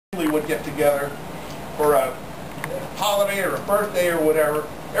Would get together for a holiday or a birthday or whatever.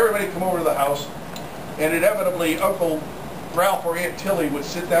 Everybody come over to the house, and inevitably Uncle Ralph or Aunt Tilly would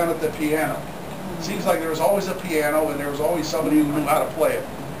sit down at the piano. It seems like there was always a piano, and there was always somebody who knew how to play it.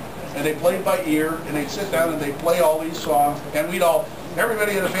 And they played by ear, and they'd sit down and they'd play all these songs, and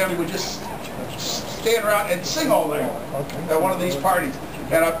everybody in the family would just stand around and sing all night at one of these parties.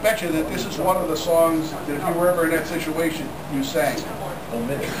 And I bet you that this is one of the songs that if you were ever in that situation, you sang.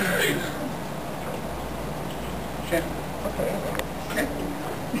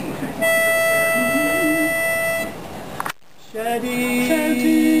 Shanty,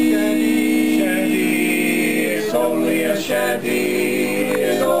 shanty, shanty, shanty, it's only a shanty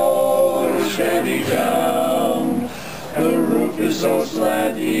in old shanty town. The roof is so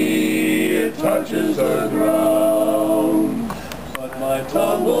slanty, it touches the ground. But my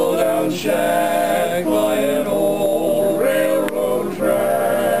tumble-down shack by an old railroad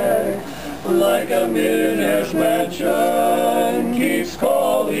track, like a millionaire's mansion, keeps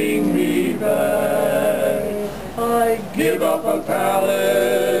calling me back. I'd give up a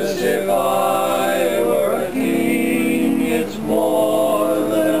palace if I were a king. It's more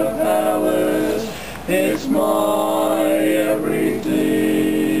than a palace, it's my everything.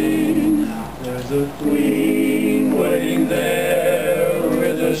 There's a queen waiting there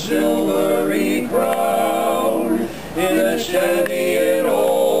with a silvery crown, in a shanty in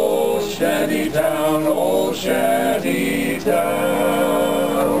old shanty town, old shanty town.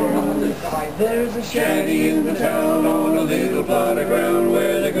 There's a shanty in the town on a little plot of ground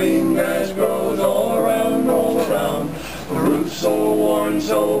where the green grass grows all around, all around. The roof's so worn,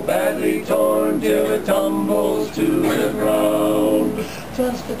 so badly torn, till it tumbles to the ground.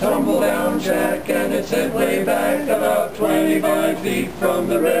 Just a tumble-down shack, and it's set way back about 25 feet from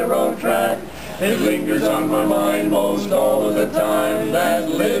the railroad track. It lingers on my mind most all of the time. That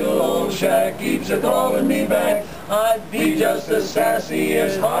little old shack keeps a calling me back. I'd be just as sassy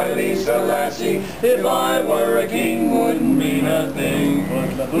as Haile Selassie if I were a king. Wouldn't mean a thing.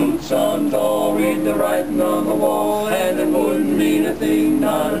 Put the boots on tall, read the writing on the wall, and it wouldn't mean a thing,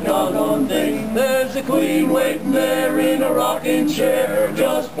 not a doggone thing. There's a queen waiting there in a rocking chair,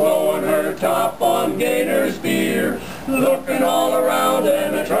 just blowing her top on Gator's beer, looking all around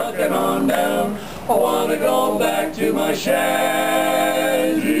and a trucking on down. I want to go back to my shanty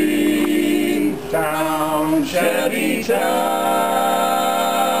town, shanty town.